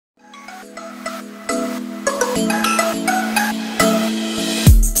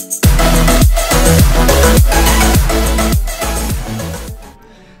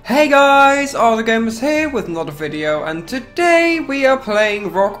Hey guys, AutoGamerZ here with another video, and today we are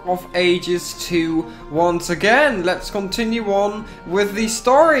playing Rock of Ages 2 once again. Let's continue on with the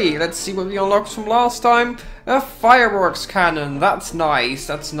story. Let's see what we unlocked from last time. A fireworks cannon. That's nice,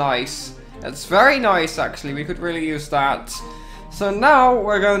 that's nice. That's very nice actually, we could really use that. So now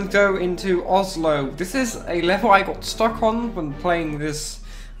we're going to go into Oslo. This is a level I got stuck on when playing this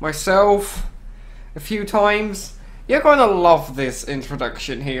myself a few times. You're gonna love this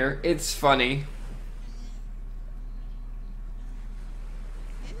introduction here, it's funny.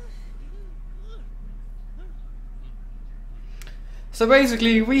 So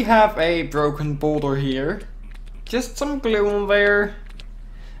basically we have a broken boulder here. Just some glue on there.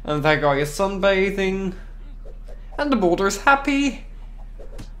 And that guy is sunbathing. And the boulder's happy.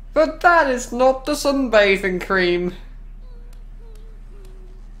 But that is not the sunbathing cream.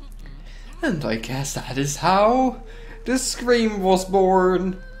 And I guess that is how the Scream was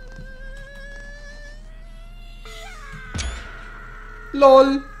born.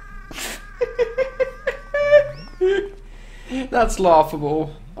 LOL. That's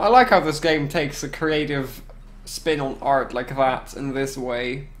laughable. I like how this game takes a creative spin on art like that in this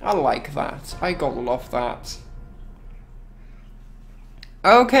way. I like that. I gotta love that.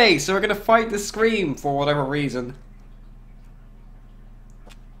 Okay, so we're gonna fight the Scream for whatever reason.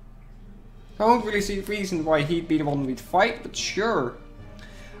 I don't really see a reason why he'd be the one we'd fight, but sure.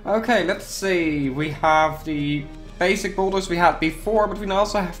 Okay, let's see. We have the basic boulders we had before, but we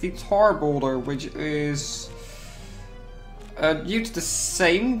also have the tar boulder, which is due to the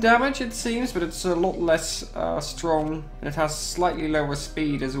same damage it seems, but it's a lot less strong, and it has slightly lower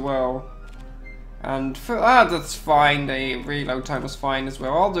speed as well. And for that's fine, the reload time was fine as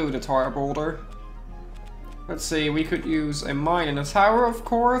well. I'll do the tar boulder. Let's see, we could use a mine and a tower, of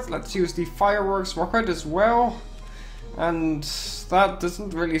course. Let's use the fireworks rocket as well. And that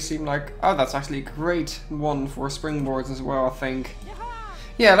doesn't really seem like... Oh, that's actually a great one for springboards as well, I think.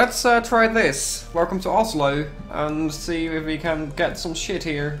 Yeah, let's try this. Welcome to Oslo, and see if we can get some shit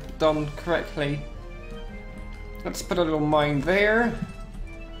here done correctly. Let's put a little mine there.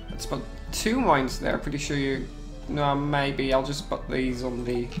 Let's put 2 mines there, pretty sure you... No, maybe I'll just put these on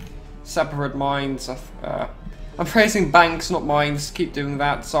the separate mines. I'm praising banks, not mines. Keep doing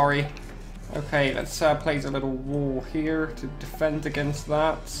that, sorry. Okay, let's place a little wall here to defend against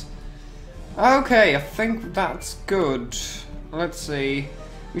that. Okay, I think that's good. Let's see.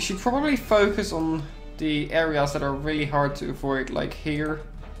 We should probably focus on the areas that are really hard to avoid, like here.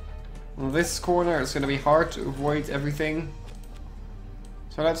 On this corner, it's gonna be hard to avoid everything.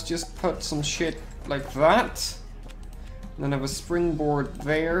 So let's just put some shit like that. And then have a springboard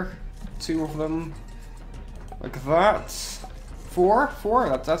there. 2 of them. Like that.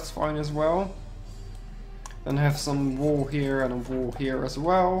 4? That's fine as well. Then have some wall here and a wall here as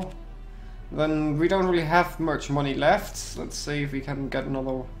well. Then we don't really have much money left. Let's see if we can get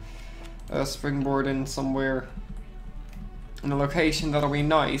another springboard in somewhere. In a location that'll be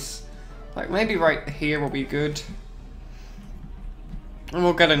nice. Like maybe right here will be good. And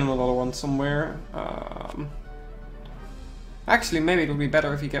we'll get in another one somewhere. Actually, maybe it'll be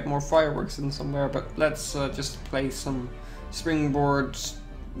better if you get more fireworks in somewhere, but let's just place some springboards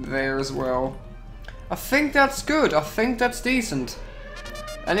there as well. I think that's good. I think that's decent.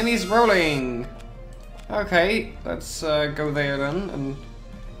 Enemies rolling. Okay, let's go there then and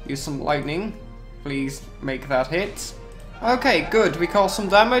use some lightning. Please make that hit. Okay, good. We caused some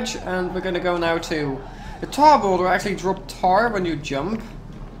damage, and we're gonna go now to the tar boulder. Actually, drop tar when you jump.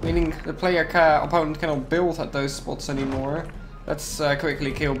 Meaning the opponent cannot build at those spots anymore. Let's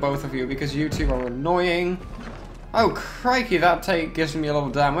quickly kill both of you because you two are annoying. Oh crikey, that gives me a lot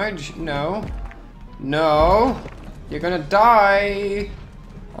of damage. No. No. You're gonna die.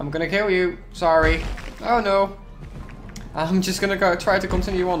 I'm gonna kill you. Sorry. Oh no. I'm just gonna try to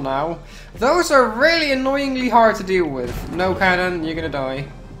continue on now. Those are really annoyingly hard to deal with. No cannon, you're gonna die.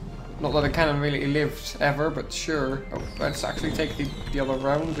 Not that a cannon really lived ever, but sure. Oh, let's actually take the other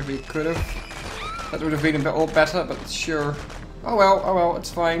round if we could have. That would have been a lot better, but sure. Oh well, it's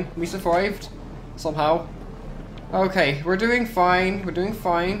fine. We survived. Somehow. Okay, we're doing fine. We're doing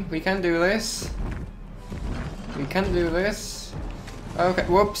fine. We can do this. We can do this. Okay,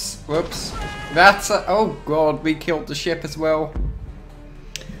 whoops. That's oh god, we killed the ship as well.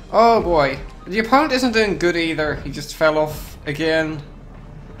 Oh boy. The opponent isn't doing good either. He just fell off again.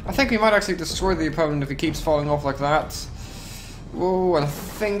 I think we might actually destroy the opponent if he keeps falling off like that. Oh, I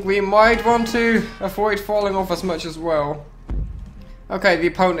think we might want to avoid falling off as much as well. Okay, the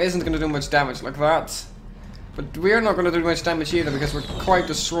opponent isn't going to do much damage like that. But we're not going to do much damage either because we're quite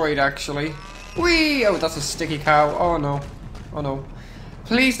destroyed actually. Whee! Oh, that's a sticky cow. Oh no. Oh no.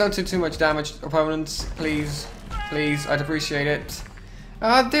 Please don't do too much damage, opponents. Please. Please, I'd appreciate it.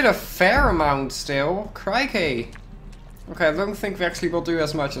 Did a fair amount still. Crikey. Okay, I don't think we actually will do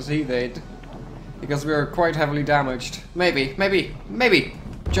as much as he did. Because we were quite heavily damaged. Maybe.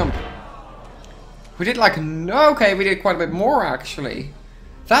 Jump. We did like... No, okay, we did quite a bit more actually.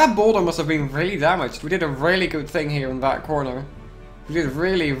 That boulder must have been really damaged. We did a really good thing here in that corner. We did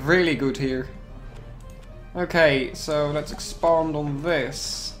really, really good here. Okay, so let's expand on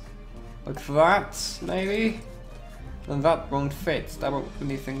this. Like that, maybe? And that won't fit. That won't,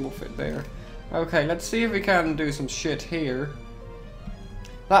 anything will fit there. Okay, let's see if we can do some shit here.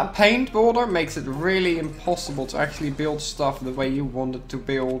 That paint boulder makes it really impossible to actually build stuff the way you want it to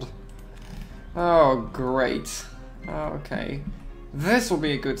build. Oh, great. Okay. This will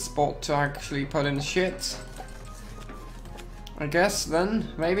be a good spot to actually put in shit. I guess, then,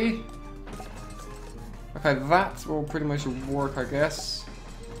 maybe? Okay, that will pretty much work, I guess.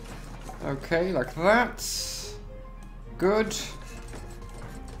 Okay, like that. Good.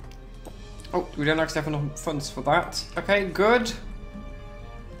 Oh, we don't actually have enough funds for that. Okay, good.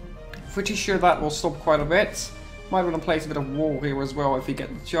 Pretty sure that will stop quite a bit. Might want to place a bit of wall here as well if we get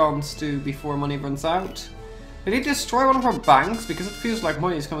the chance to before money runs out. Did he destroy one of our banks? Because it feels like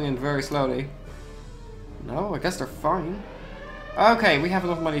money is coming in very slowly. No, I guess they're fine. Okay, we have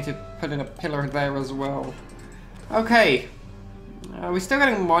enough money to put in a pillar there as well. Okay. We're still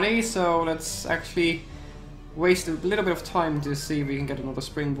getting money, so let's actually waste a little bit of time to see if we can get another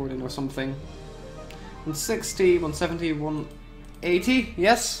springboard in or something. 160, 170, 180,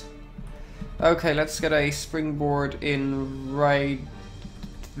 yes? Okay, let's get a springboard in right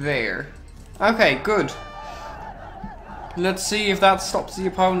there. Okay, good. Let's see if that stops the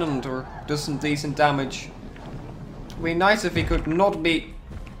opponent or does some decent damage. It'd be nice if he could not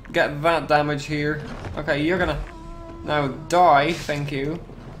get that damage here. Okay, you're gonna now die, thank you.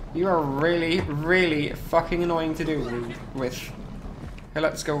 You are really, really fucking annoying to do with. Okay,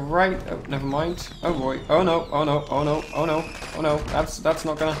 let's go right. Oh, never mind. Oh boy. Oh no. Oh no. Oh no. Oh no. Oh no. That's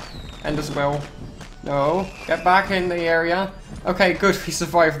not gonna end as well. No. Get back in the area. Okay, good. We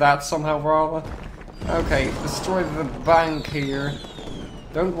survived that somehow, rather. Okay, destroy the bank here.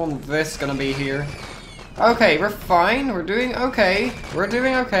 Don't want this gonna be here. Okay, we're fine. We're doing okay. We're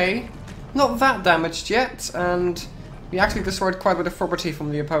doing okay. Not that damaged yet, and we actually destroyed quite a bit of property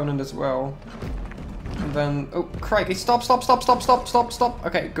from the opponent as well. And then, oh crikey, stop.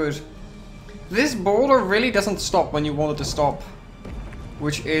 Okay, good. This boulder really doesn't stop when you want it to stop,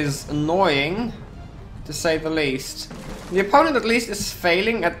 which is annoying, to say the least. The opponent at least is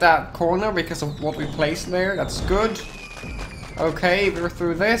failing at that corner because of what we placed there. That's good. Okay, we're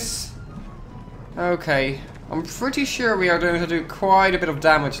through this. Okay, I'm pretty sure we are going to do quite a bit of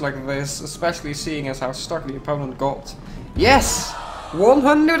damage like this, especially seeing as how stuck the opponent got. Yes!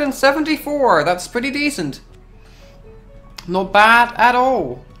 174! That's pretty decent. Not bad at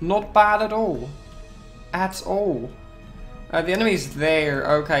all. Not bad at all. At all. The enemy's there.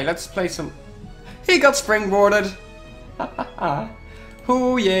 Okay, let's play some... He got springboarded!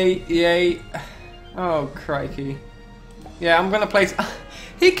 Hoo, yay, yay. Oh, crikey. Yeah, I'm gonna place...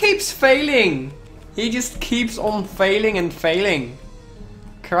 He keeps failing! He just keeps on failing and failing.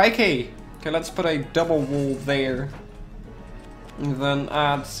 Crikey. Okay, let's put a double wall there. And then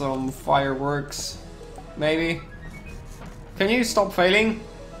add some fireworks. Maybe. Can you stop failing?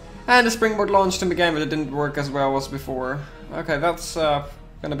 And the springboard launched him again, but it didn't work as well as before. Okay, that's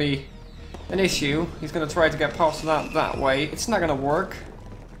gonna be an issue. He's gonna try to get past that way. It's not gonna work.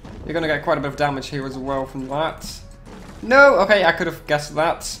 You're gonna get quite a bit of damage here as well from that. No, okay, I could have guessed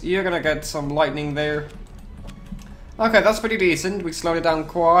that. You're gonna get some lightning there. Okay, that's pretty decent. We slowed it down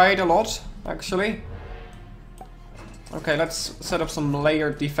quite a lot, actually. Okay, let's set up some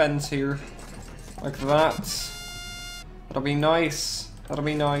layered defense here. Like that. That'll be nice. That'll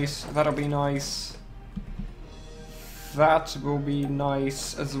be nice. That'll be nice. That will be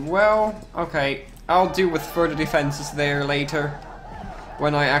nice as well. Okay, I'll deal with further defenses there later.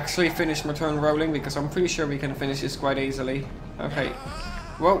 When I actually finish my turn rolling, because I'm pretty sure we can finish this quite easily. Okay.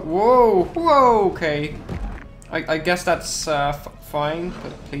 Whoa, whoa, whoa, okay. I guess that's fine,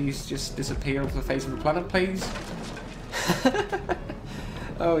 but please just disappear off the face of the planet, please.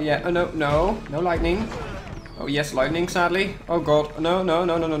 Oh yeah, oh no lightning. Oh yes, lightning, sadly. Oh god, no.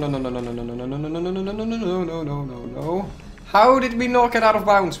 How did we not get out of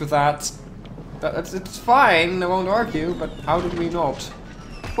bounds with that? It's fine, I won't argue, but how did we not?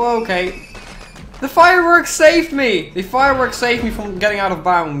 Well, okay. The fireworks saved me! The fireworks saved me from getting out of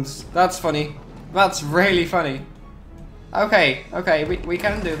bounds. That's funny. That's really funny. Okay, we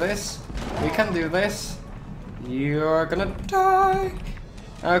can do this. We can do this. You're gonna die.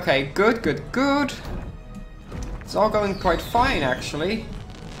 Okay, good, good, good. It's all going quite fine, actually.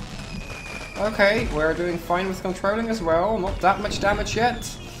 Okay, we're doing fine with controlling as well. Not that much damage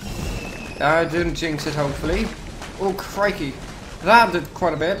yet. I didn't jinx it, hopefully. Oh, crikey. That did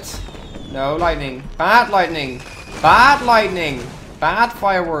quite a bit. No lightning. Bad lightning. Bad lightning. Bad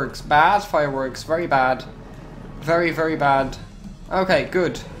fireworks. Bad fireworks. Very bad. Very, very bad. Okay,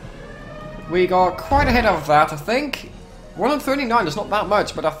 good. We got quite a hit of that, I think. 139 is not that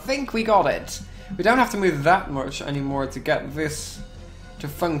much, but I think we got it. We don't have to move that much anymore to get this to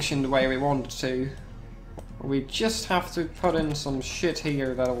function the way we want it to. We just have to put in some shit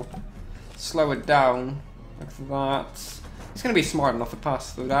here that'll slow it down. Like that. He's gonna be smart enough to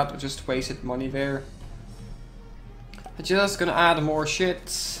pass through that, but just wasted money there. We're just gonna add more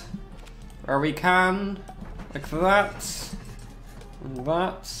shit where we can. Like that. And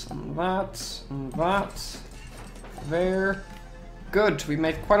that. And that. And that. There. Good, we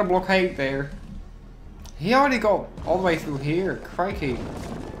made quite a blockade there. He already got all the way through here. Crikey.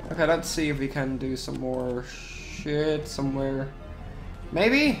 Okay, let's see if we can do some more shit somewhere.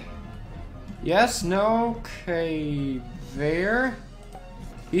 Maybe? Yes, no, okay, there.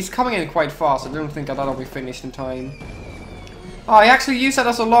 He's coming in quite fast. I don't think that'll be finished in time. Oh, he actually used that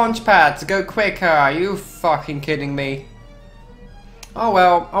as a launch pad to go quicker. Are you fucking kidding me? Oh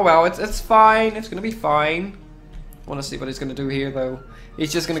well, it's fine. It's gonna be fine. I want to see what he's gonna do here, though.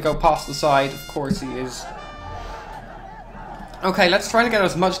 He's just gonna go past the side. Of course he is. Okay, let's try to get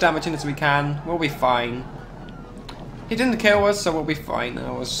as much damage in as we can. We'll be fine. He didn't kill us, so we'll be fine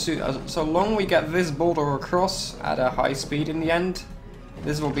now. So long we get this boulder across at a high speed in the end,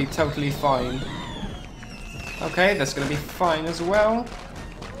 this will be totally fine. Okay, that's gonna be fine as well.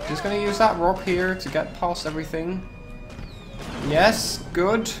 Just gonna use that rock here to get past everything. Yes,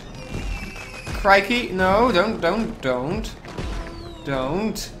 good. Crikey, no, don't.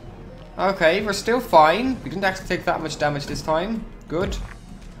 Okay, we're still fine. We didn't actually take that much damage this time. Good.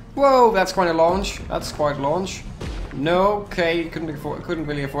 Whoa, that's quite a launch. That's quite a launch. No, okay, couldn't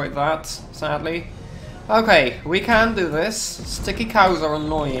really avoid that, sadly. Okay, we can do this. Sticky cows are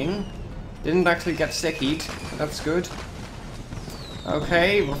annoying. Didn't actually get stickied. That's good.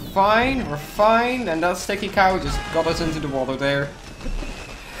 Okay, we're fine, and that sticky cow just got us into the water there.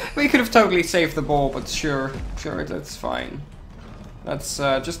 We could have totally saved the ball, but sure, it's fine. Let's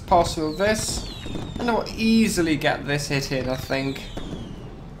just pass through this, and then we'll easily get this hit in, I think.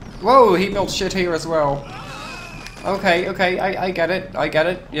 Whoa, he built shit here as well. Okay, I get it.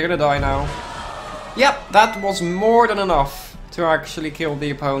 You're gonna die now. Yep, that was more than enough to actually kill the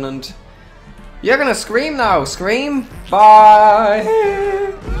opponent. You're gonna scream now. Scream.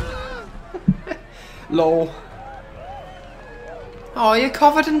 Bye. Lol. Oh, you're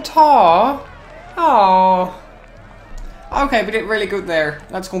covered in tar. Oh. Okay, we did really good there.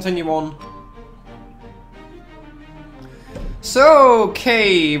 Let's continue on. So,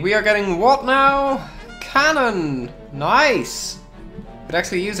 okay, we are getting what now? Cannon. Nice. Could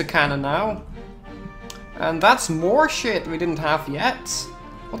actually use a cannon now. And that's more shit we didn't have yet.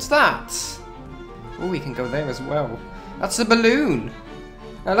 What's that? Oh, we can go there as well. That's a balloon.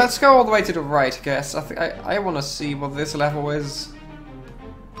 Now let's go all the way to the right, I guess. I want to see what this level is.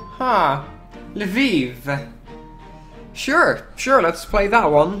 Huh. Lviv. Sure, let's play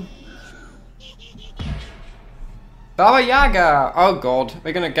that one. Baba Yaga! Oh god,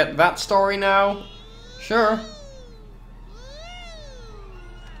 we're gonna get that story now? Sure.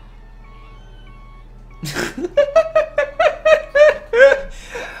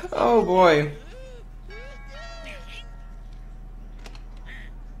 Oh boy.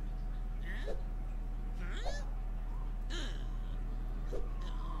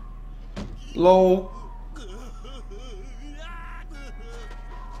 Lol.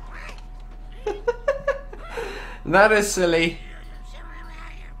 That is silly.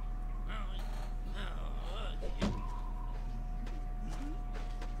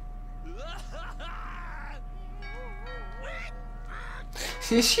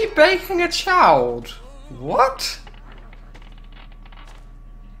 Is she baking a child? What?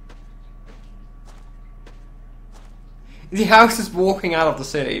 The house is walking out of the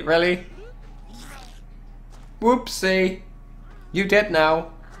city, really? Whoopsie. You dead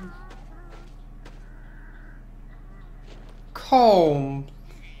now. Calm.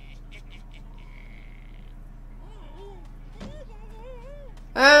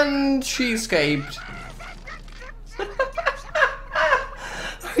 And she escaped.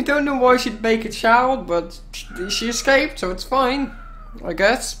 I don't know why she'd make a child, but she escaped, so it's fine, I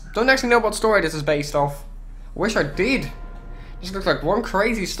guess. Don't actually know what story this is based off. Wish I did. This looks like one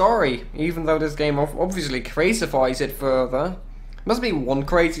crazy story, even though this game obviously crazifies it further. Must be one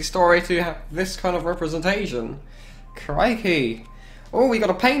crazy story to have this kind of representation. Crikey. Oh, we got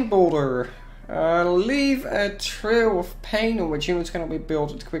a paint boulder. Leave a trail of paint on which units cannot be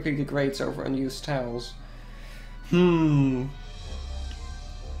built. It quickly degrades over unused tiles. I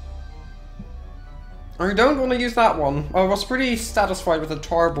don't want to use that one. I was pretty satisfied with the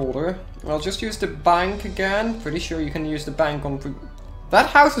tar boulder. I'll just use the bank again. Pretty sure you can use the bank on... That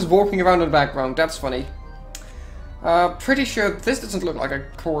house is walking around in the background. That's funny. Pretty sure this doesn't look like a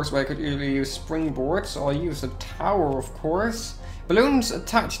course where I could really use springboards. So I'll use a tower, of course. Balloons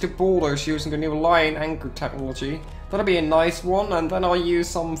attached to boulders using the new line anchor technology. That'll be a nice one, and then I'll use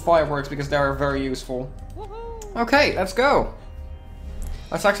some fireworks because they are very useful. Okay, let's go.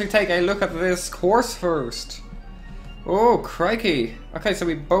 Let's actually take a look at this course first. Oh, crikey. Okay, so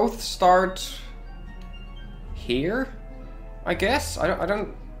we both start here, I guess.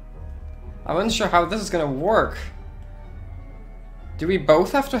 I'm unsure how this is gonna work. Do we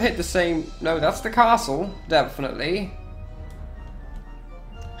both have to hit the same... No, that's the castle, definitely.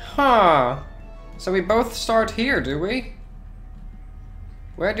 Huh. So we both start here, do we?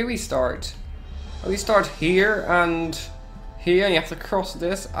 Where do we start? Oh, we start here and here, and you have to cross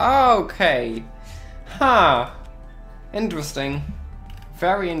this. Okay. Huh. Interesting.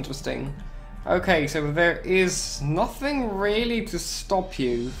 Very interesting. Okay, so there is nothing really to stop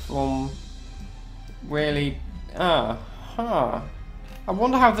you from really... I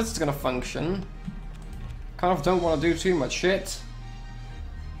wonder how this is gonna function. Kind of don't want to do too much shit.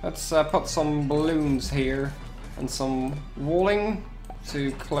 Let's put some balloons here and some walling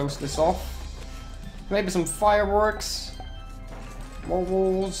to close this off. Maybe some fireworks. More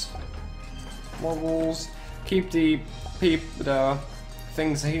walls. More walls. Keep the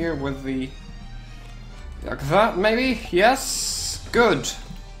things here with the... Like that, maybe? Yes? Good.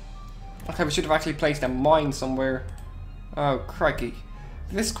 Okay, we should have actually placed a mine somewhere. Oh, crikey.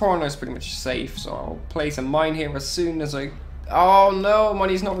 This corner is pretty much safe, so I'll place a mine here as soon as I... Oh no,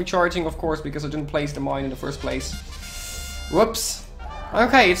 money's not recharging, of course, because I didn't place the mine in the first place. Whoops.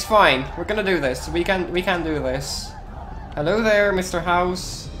 Okay, it's fine. We're gonna do this. We can do this. Hello there, Mr.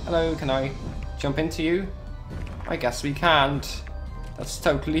 House. Hello, can I jump into you? I guess we can't. That's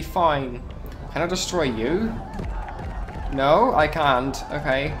totally fine. Can I destroy you? No, I can't.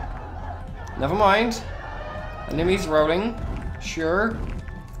 Okay. Never mind. Enemies rolling. Sure.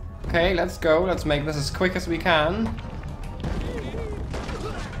 Okay, let's go. Let's make this as quick as we can.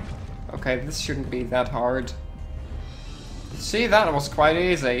 Okay, this shouldn't be that hard. See, that was quite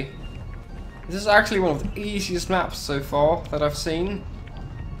easy. This is actually one of the easiest maps so far that I've seen.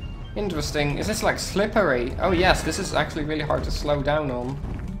 Interesting. Is this like slippery? Oh yes, this is actually really hard to slow down on.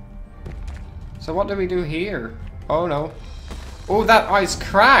 So what do we do here? Oh no. Oh, that ice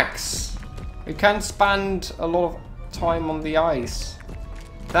cracks! We can't spend a lot of time on the ice.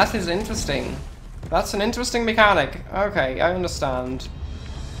 That is interesting. That's an interesting mechanic. Okay, I understand.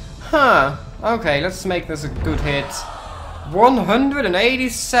 Huh. Okay, let's make this a good hit.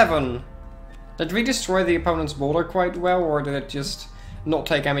 187! Did we destroy the opponent's boulder quite well, or did it just not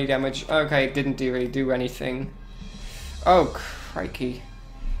take any damage? Okay, it didn't really do anything. Oh, crikey.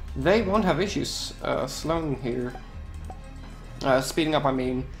 They won't have issues slowing here. Speeding up, I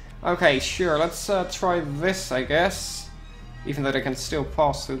mean. Okay, sure, let's try this, I guess. Even though they can still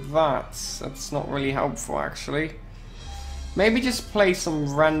pass through that. That's not really helpful, actually. Maybe just place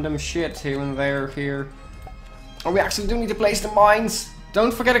some random shit here and there here. Oh, we actually do need to place the mines!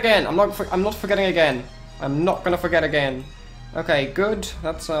 Don't forget again! I'm not forgetting again. I'm not gonna forget again. Okay, good.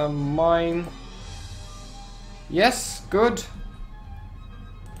 That's a mine. Yes, good.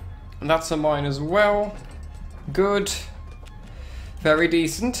 And that's a mine as well. Good. Very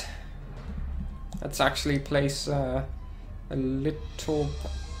decent. Let's actually place a little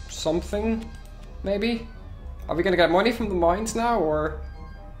something, maybe? Are we gonna get money from the mines now, or...?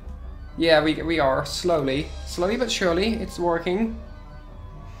 Yeah, we are, slowly. Slowly but surely, it's working.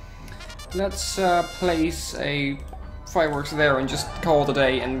 Let's place a fireworks there and just call it a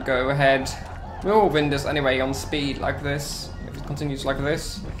day and go ahead. We'll win this anyway on speed like this, if it continues like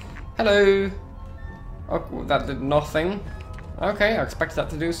this. Hello! Oh, that did nothing. Okay, I expected that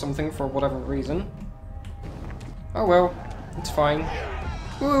to do something for whatever reason. Oh well, it's fine.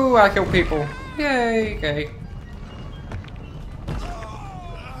 Ooh, I kill people. Yay, okay.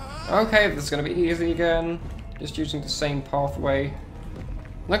 Okay, this is gonna be easy again. Just using the same pathway.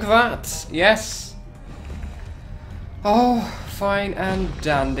 Look at that! Yes! Oh, fine and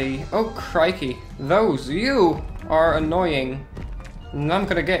dandy. Oh, crikey. You are annoying. And I'm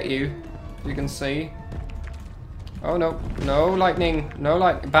gonna get you, you can see. Oh no, no lightning, no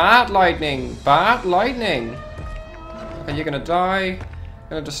light, bad lightning, bad lightning. Okay, you're gonna die.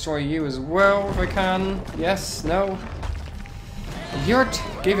 Gonna destroy you as well if I can. Yes, no. You're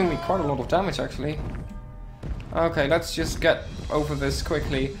giving me quite a lot of damage actually. Okay, let's just get over this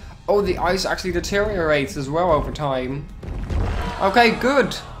quickly. Oh, the ice actually deteriorates as well over time. Okay,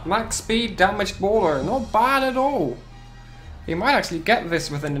 good. Max speed damaged boulder. Not bad at all. He might actually get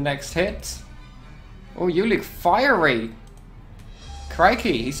this within the next hit. Oh, you look fiery.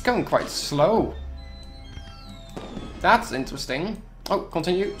 Crikey, he's going quite slow. That's interesting. Oh,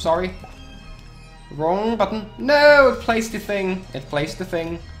 continue, sorry. Wrong button. No, it placed the thing. It placed the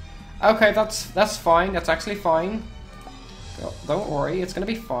thing. Okay, that's fine. That's actually fine. Don't worry, it's gonna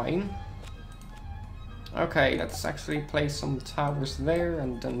be fine. Okay, let's actually place some towers there,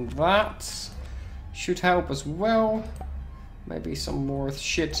 and then that should help as well. Maybe some more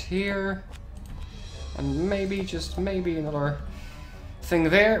shit here. And maybe, just maybe, another thing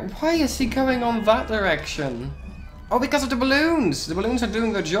there. Why is he going on that direction? Oh, because of the balloons! The balloons are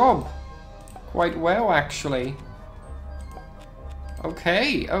doing their job. Quite well, actually.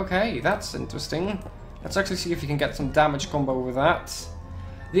 Okay, okay, that's interesting. Let's actually see if you can get some damage combo with that.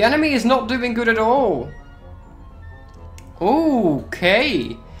 The enemy is not doing good at all.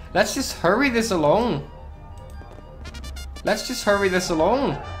 Okay, let's just hurry this along. Let's just hurry this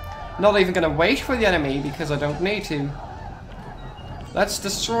along. Not even gonna wait for the enemy because I don't need to. Let's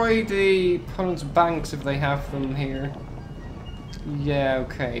destroy the opponent's banks if they have them here. Yeah,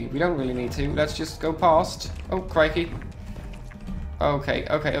 okay, we don't really need to. Let's just go past. Oh, crikey. Okay,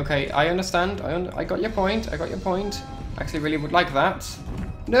 okay, okay, I understand. I got your point, I got your point. Actually really would like that.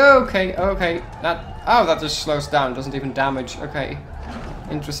 No, okay, okay. Oh, that just slows down, doesn't even damage. Okay,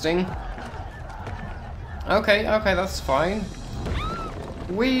 interesting. Okay, okay, that's fine.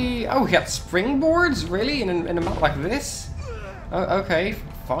 Oh, he had springboards? Really? In a map like this? Oh, okay,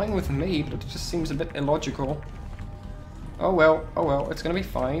 fine with me, but it just seems a bit illogical. Oh well, it's gonna be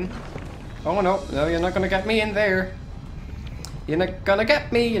fine. Oh no, no, you're not gonna get me in there. You're not gonna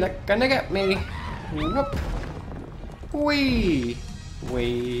get me, you're not gonna get me. Whoop. Wee.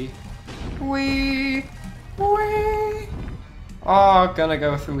 Wee. Wee. Wee. Oh, gonna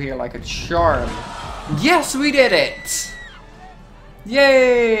go through here like a charm. Yes, we did it!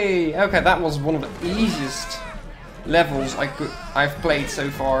 Yay! Okay, that was one of the easiest levels I've played so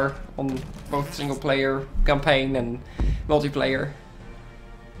far on both single player campaign and multiplayer.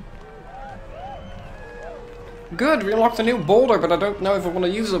 Good, we unlocked a new boulder, but I don't know if I want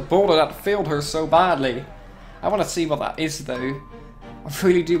to use a boulder that failed her so badly. I want to see what that is though. I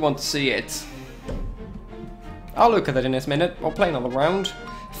really do want to see it. I'll look at it in this minute. I'll play another round.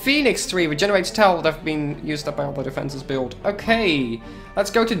 Phoenix tree regenerates tile that have been used up by all the defenses build. Okay,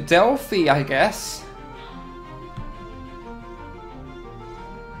 let's go to Delphi, I guess.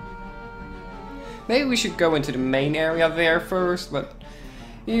 Maybe we should go into the main area there first, but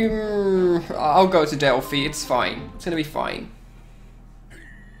I'll go to Delphi. It's fine. It's gonna be fine.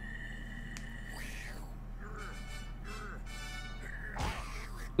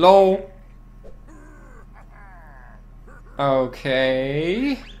 LOL.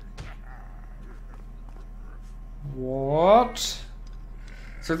 Okay. What?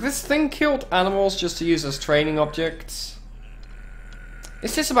 So this thing killed animals just to use as training objects?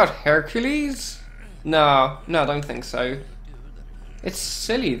 Is this about Hercules? No, I don't think so. It's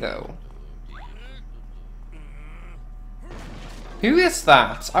silly though. Who is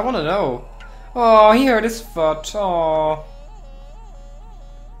that? I want to know. Oh, he hurt his foot. Oh.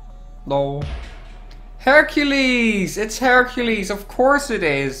 Lol. Hercules! It's Hercules, of course it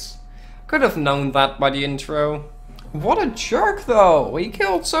is. Could have known that by the intro. What a jerk though! He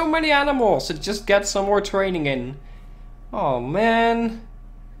killed so many animals to just get some more training in. Oh man.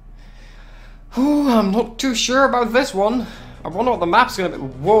 Ooh, I'm not too sure about this one. I wonder what the map's gonna be.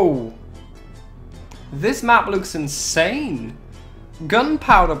 Whoa. This map looks insane.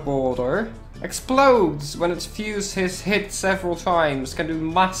 Gunpowder boulder explodes when its fuse is hit several times. Can do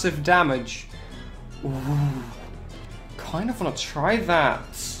massive damage. Ooh. Kind of wanna try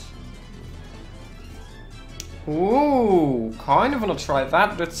that. Ooh, kind of wanna try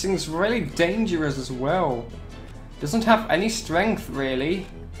that, but it seems really dangerous as well. Doesn't have any strength really.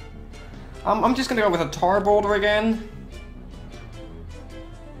 I'm just gonna go with a tar boulder again.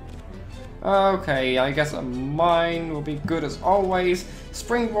 Okay, I guess a mine will be good as always.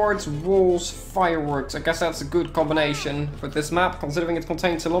 Springboards, walls, fireworks. I guess that's a good combination for this map, considering it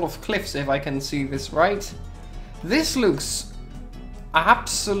contains a lot of cliffs, if I can see this right. This looks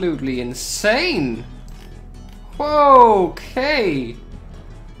absolutely insane. Whoa, okay.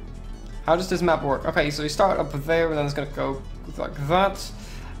 How does this map work? Okay, so you start up there and then it's gonna go like that.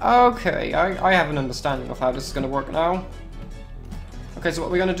 Okay, I have an understanding of how this is gonna work now. Okay, so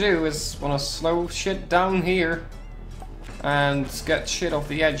what we're gonna do is wanna slow shit down here and get shit off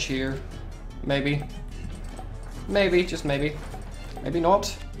the edge here. Maybe. Maybe, just maybe. Maybe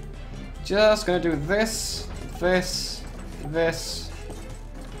not. Just gonna do this, this, this,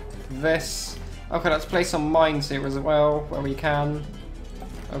 this. Okay, let's place some mines here as well, where we can.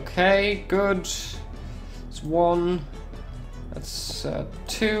 Okay, good. That's 1. That's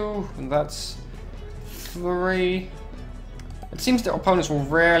 2. And that's 3. It seems the opponents will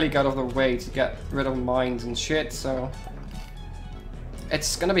rarely get out of their way to get rid of mines and shit, so...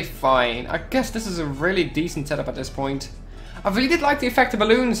 it's gonna be fine. I guess this is a really decent setup at this point. I really did like the effect the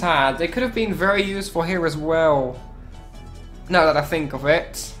balloons had. They could have been very useful here as well. Now that I think of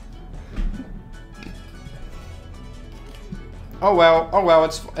it. Oh well,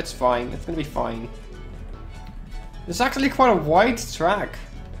 it's fine. It's gonna be fine. It's actually quite a wide track.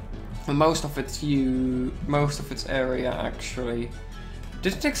 For most of its area actually.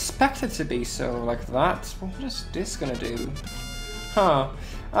 Didn't expect it to be so like that. What is this gonna do? Huh.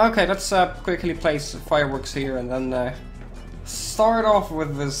 Okay, let's quickly place fireworks here and then start off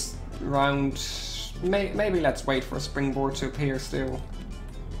with this round. Maybe let's wait for a springboard to appear still.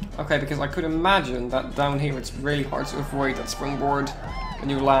 Okay, because I could imagine that down here it's really hard to avoid that springboard when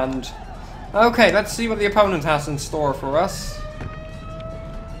you land. Okay, let's see what the opponent has in store for us.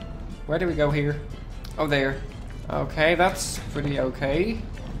 Where do we go here? Oh, there. Okay, that's pretty okay.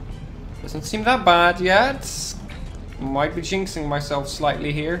 Doesn't seem that bad yet. Might be jinxing myself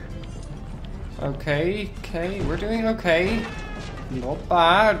slightly here. Okay, we're doing okay. Not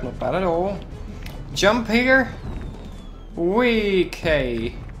bad at all. Jump here.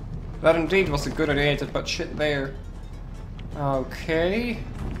 Okay. That indeed was a good idea to put shit there. Okay.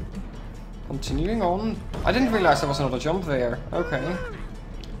 Continuing on. I didn't realize there was another jump there. Okay.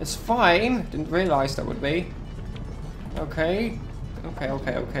 It's fine. Didn't realize that would be. Okay.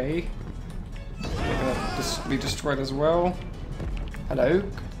 Okay. You're gonna be destroyed as well. Hello?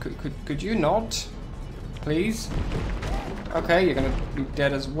 Could you not? Please? Okay, you're gonna be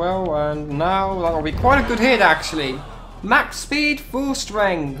dead as well, and now that'll be quite a good hit actually. Max speed, full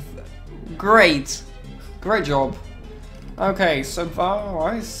strength. Great. Great job. Okay, so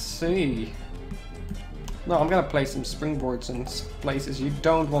I see. No, I'm gonna place some springboards in places you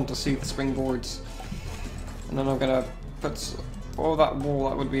don't want to see the springboards. And then I'm gonna put all that wall.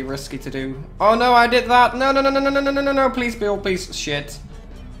 That would be risky to do. Oh no, I did that! No, please build, please. Shit.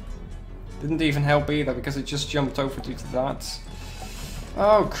 Didn't even help either because it just jumped over due to that.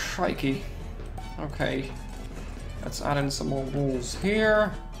 Oh, crikey. Okay. Let's add in some more walls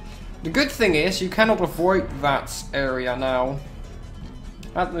here. The good thing is you cannot avoid that area now.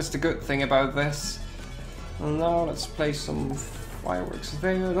 That is the good thing about this. And now let's place some fireworks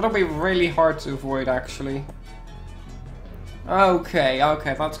there. That'll be really hard to avoid actually. Okay,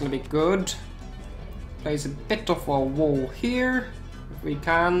 that's gonna be good. Place a bit of a wall here, if we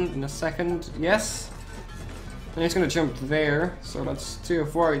can, in a second. Yes. And he's gonna jump there, so let's to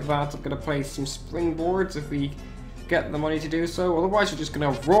avoid that. I'm gonna place some springboards if we get the money to do so. Otherwise, we're just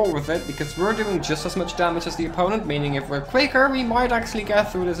gonna roll with it because we're doing just as much damage as the opponent. Meaning, if we're quicker, we might actually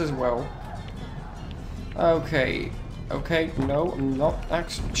get through this as well. Okay. No, I'm not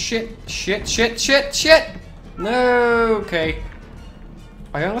actually. Shit. No, okay.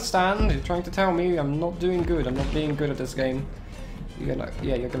 I understand. You're trying to tell me I'm not doing good. I'm not being good at this game. You're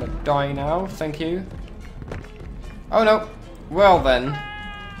gonna die now. Thank you. Oh no. Well then.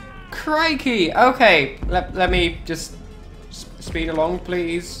 Crikey. Okay. Let me just speed along,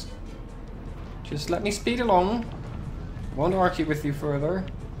 please. Just let me speed along. Won't argue with you further.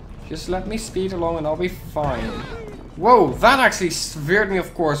 Just let me speed along and I'll be fine. Whoa, that actually veered me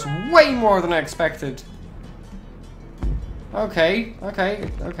off course way more than I expected. Okay,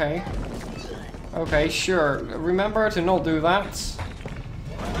 sure. Remember to not do that.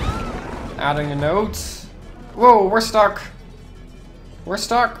 Adding a note. Whoa, we're stuck.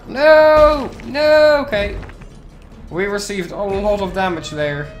 No, okay. We received a lot of damage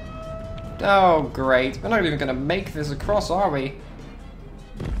there. Oh, great. We're not even gonna make this across, are we?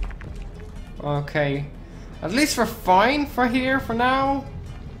 Okay. At least we're fine for here for now.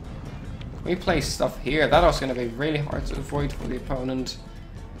 We place stuff here. That was going to be really hard to avoid for the opponent.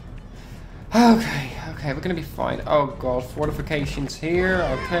 Okay, we're going to be fine. Oh god, fortifications here.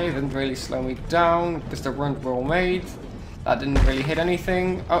 Okay, didn't really slow me down because they weren't well made. That didn't really hit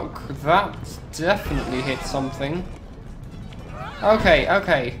anything. Oh, that definitely hit something.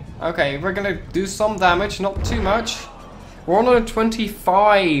 Okay, we're going to do some damage, not too much. We're on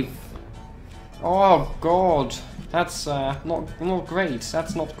 25. Oh god. That's not great.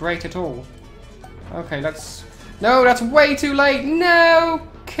 That's not great at all. Okay, let's... No, that's way too late! No!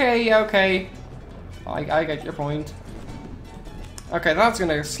 Okay, okay. I get your point. Okay, that's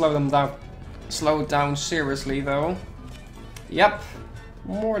gonna slow them down. Slow down seriously, though. Yep.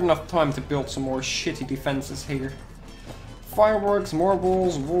 More than enough time to build some more shitty defenses here. Fireworks, more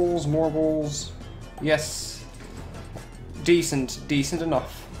walls, walls, more walls. Yes. Decent. Decent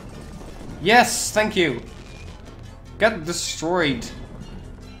enough. Yes, thank you. Get destroyed.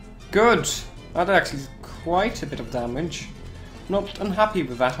 Good. That actually is quite a bit of damage. Not unhappy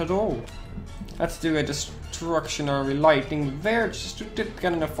with that at all. Let's do a destructionary lightning there, just to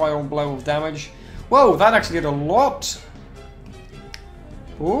get in a final blow of damage. Whoa, that actually did a lot.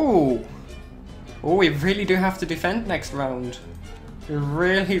 Ooh. Oh, we really do have to defend next round. We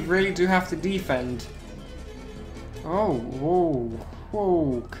really, really do have to defend. Oh, whoa.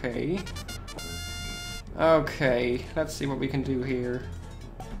 Okay. Okay, let's see what we can do here.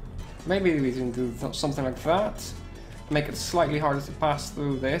 Maybe we can do something like that. Make it slightly harder to pass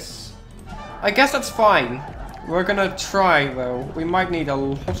through this. I guess that's fine. We're gonna try though. We might need a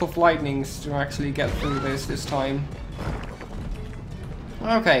lot of lightnings to actually get through this time.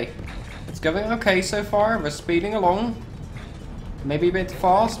 Okay. It's going okay so far. We're speeding along. Maybe a bit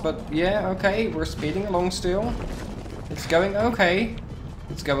fast, but yeah, okay. We're speeding along still. It's going okay.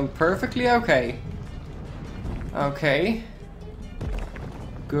 It's going perfectly okay. Okay.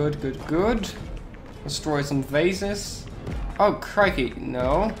 Good, good, good. Destroy some vases. Oh, crikey.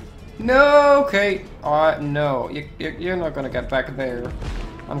 No. No, okay. No. You're not gonna get back there.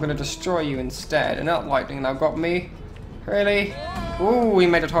 I'm gonna destroy you instead. And that lightning now got me. Really? Ooh, we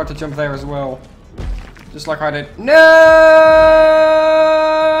made it hard to jump there as well. Just like I did. No!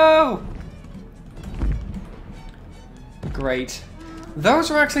 Great.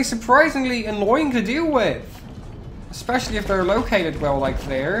 Those are actually surprisingly annoying to deal with. Especially if they're located well like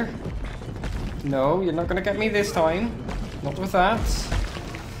there. No, you're not gonna get me this time. Not with that.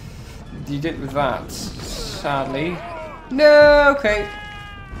 You did with that, sadly. No, okay.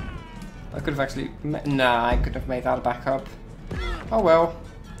 I could have actually... Nah, I could have made that a backup. Oh well.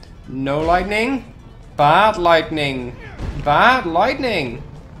 No lightning. Bad lightning. Bad lightning.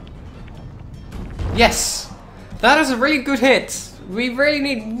 Yes! That is a really good hit. We really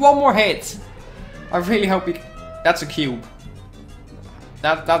need one more hit. I really hope we... That's a cube.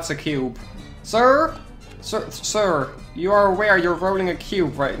 That's a cube. Sir? Sir, you are aware you're rolling a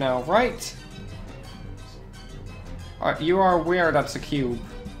cube right now, right? You are aware that's a cube,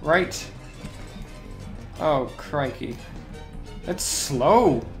 right? Oh, crikey. It's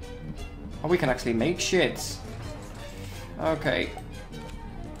slow. Oh, we can actually make shit. Okay.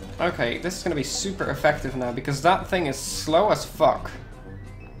 Okay, this is gonna be super effective now because that thing is slow as fuck.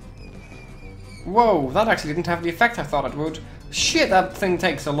 Whoa, that actually didn't have the effect I thought it would. Shit, that thing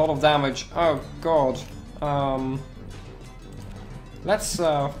takes a lot of damage. Oh, God. Let's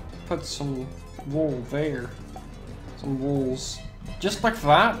put some wall there. Some walls. Just like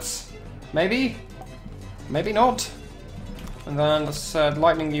that. Maybe? Maybe not. And then let's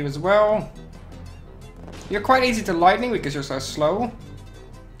lightning you as well. You're quite easy to lightning because you're so slow.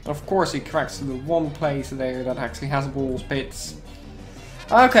 Of course he cracks the one place there that actually has walls bits.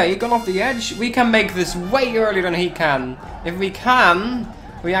 Okay, he got off the edge. We can make this way earlier than he can. If we can,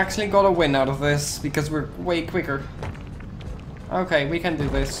 we actually got a win out of this because we're way quicker. Okay, we can do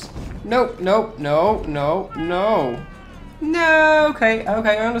this. Nope, nope, no, no, no. No, okay,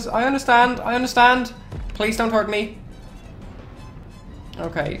 okay, I understand, I understand. Please don't hurt me.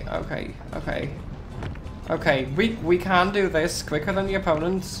 Okay, okay, okay. Okay, we can do this quicker than the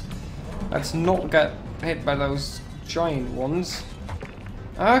opponents. Let's not get hit by those giant ones.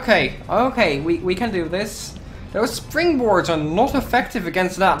 Okay, okay, we can do this. Those springboards are not effective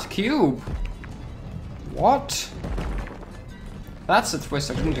against that cube. What? That's a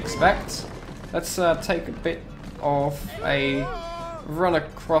twist I didn't expect. Let's take a bit of a run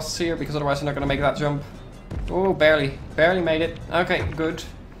across here because otherwise I'm not going to make that jump. Oh, barely. Barely made it. Okay, good.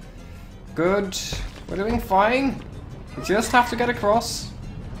 Good. We're doing fine. We just have to get across.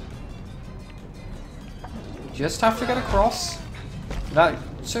 Just have to get across. That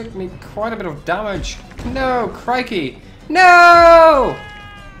took me quite a bit of damage. No, crikey. No!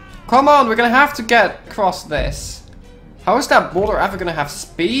 Come on, we're gonna have to get across this. How is that boulder ever gonna have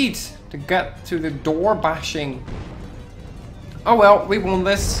speed to get to the door bashing? Oh well, we won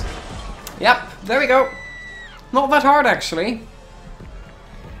this. Yep, there we go. Not that hard actually.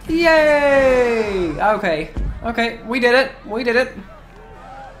 Yay! Okay, okay, we did it. We did it.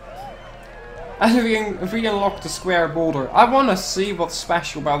 And if we unlock the square boulder, I want to see what's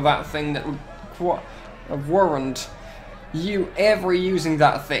special about that thing that would warrant you ever using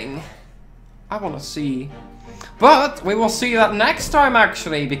that thing. I want to see. But we will see that next time,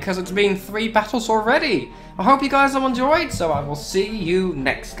 actually, because it's been 3 battles already. I hope you guys have enjoyed, so I will see you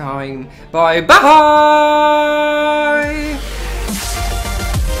next time. Bye-bye!